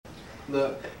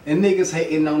Look, and niggas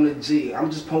hating on the G. I'm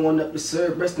just pulling up the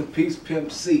serve. Rest in peace, Pimp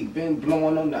C. Been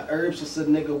blowing on the herbs since a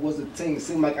nigga was a teen.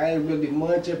 Seem like I ain't really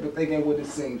much, but they ain't what it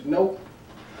seems. Nope.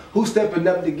 Who stepping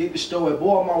up to get destroyed?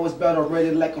 Boy, I'm always about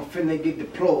already like I'm finna get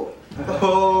deployed.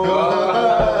 Oh,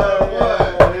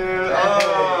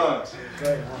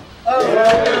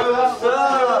 what's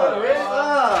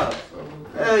up?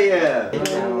 Hell yeah.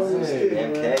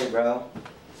 MK, bro.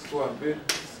 Squad, bitch.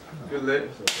 Good lit.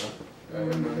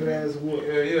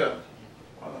 Yeah.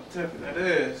 I'm tapping that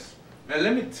ass. Man,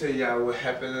 let me tell y'all what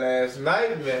happened last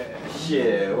night, man.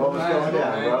 Shit, what was going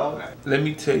on, bro? Let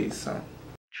me tell you something.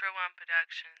 Trillwun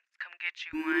Productions, come get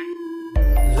you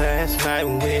one. Last night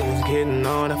when we was getting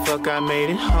on, the fuck I made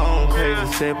it home.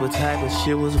 Crazy said what type of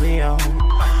shit was we on?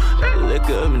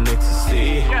 Liquor and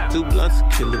ecstasy, 2 blunts to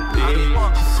kill a beat.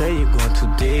 She say you going too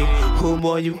deep, oh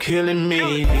boy you killing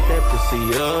me. Beat that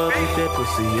pussy up, beat that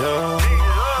pussy up.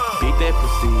 Beat that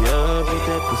pussy up, beat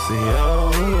that pussy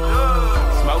up.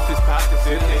 Smoke this, pop this,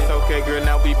 sip this, okay girl,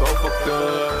 now we both fucked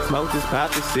up. Smoke this,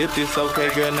 pop this, sip this, okay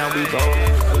girl, now we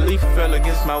both. A leaf fell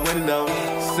against my window,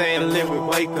 saying lyric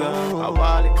wake up. My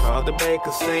wallet called the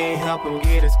baker, saying help him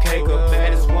get his cake up.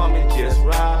 Baddest woman just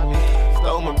robbed me,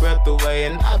 stole my breath away,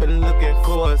 and I've been looking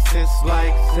for her since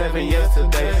like 7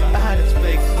 yesterday. I had this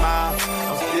fake smile,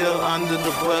 I'm still under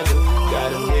the weather.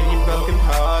 Got a million broken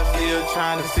hearts, still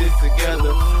trying to sit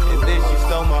together. And then she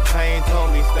stole my pain,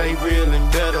 told me stay real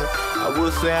and better. I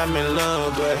would say I'm in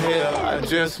love, but hell, I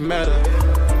just met her.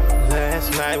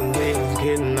 Last night when we was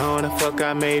getting on, the fuck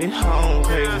I made it home.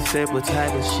 Crazy said what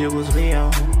type of shit was we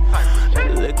on?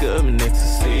 Liquor and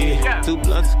ecstasy, 2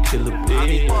 blunts to kill a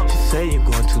beat. She say you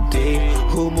going too deep,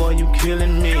 oh boy you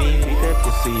killing me. Beat that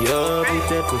pussy up, beat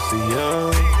that pussy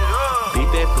up.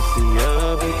 Beat that pussy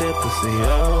up, beat that pussy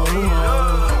up.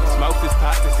 Smoke this,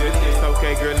 pop this, sip this,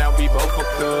 okay girl, now we both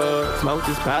fucked up. Smoke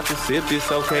this, pop this, sip this,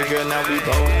 okay girl, now we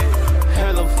both.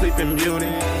 Hello sleeping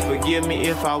beauty, forgive me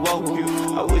if I woke you.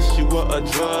 I wish you were a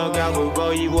drug, I would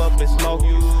roll you up and smoke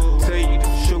you. Tell you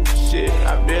the truth, shit,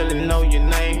 I barely know your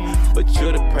name, but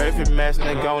you're the perfect match,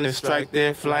 now go and strike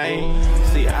that flame.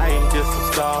 See, I ain't just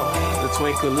a star, the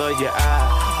twinkle of your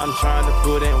eye. I'm trying to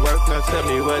put in work, now tell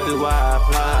me where do I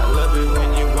apply? Love it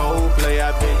when you role play,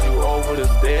 I bend you over the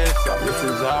stairs. This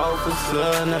is all for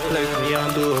sun, that place me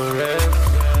under arrest.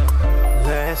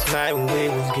 Last night when we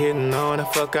was getting on, the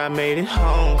fuck I made it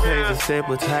home. Crazy said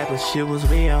what type of shit was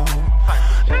we on?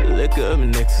 Liquor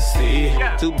and ecstasy,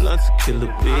 2 blunts to kill a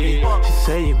beat. She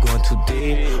say you going too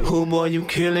deep, oh boy you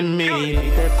killing me.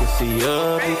 Beat that pussy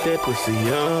up, beat that pussy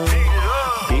up.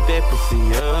 Beat that pussy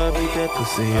up, beat that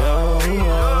pussy up.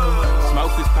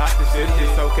 Smoke this, pop this, sip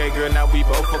this, okay girl, now we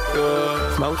both fucked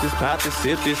up. Smoke this, pop this,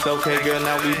 sip this, okay girl,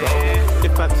 now we both.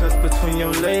 If I touch between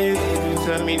your legs, would you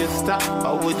tell me to stop?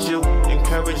 Or would you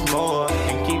encourage more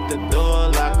and keep the door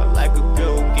locked? Like a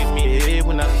girl, give me a head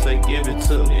when I say give it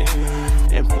to me.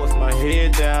 And force my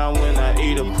head down when I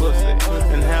eat a pussy.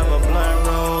 And have a blunt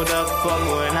rolled up for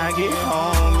me when I get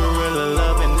home. Gorilla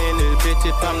loving in this bitch,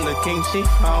 if I'm the king, she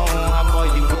home. How far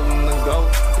you willing to go?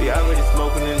 We already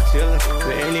smoking and chilling.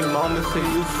 For any moment so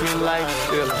you feel like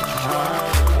chilling.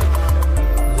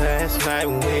 Last night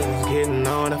when we was getting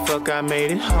on, the fuck I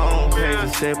made it home. Crazy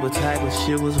said what type of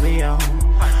shit was we on?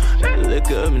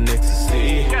 Liquor and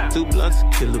ecstasy, 2 blunts to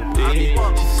kill a beat.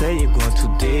 She say you going too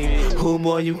deep, oh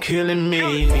boy you killing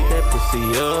me. Beat that pussy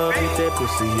up, beat that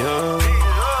pussy up.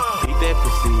 Beat that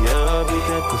pussy up, beat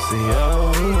that pussy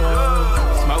up.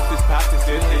 Smoke this, pop this,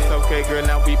 sip this, okay girl,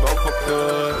 now we both fucked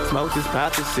up. Smoke this,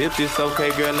 pop this, sip this, okay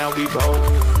girl, now we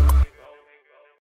both.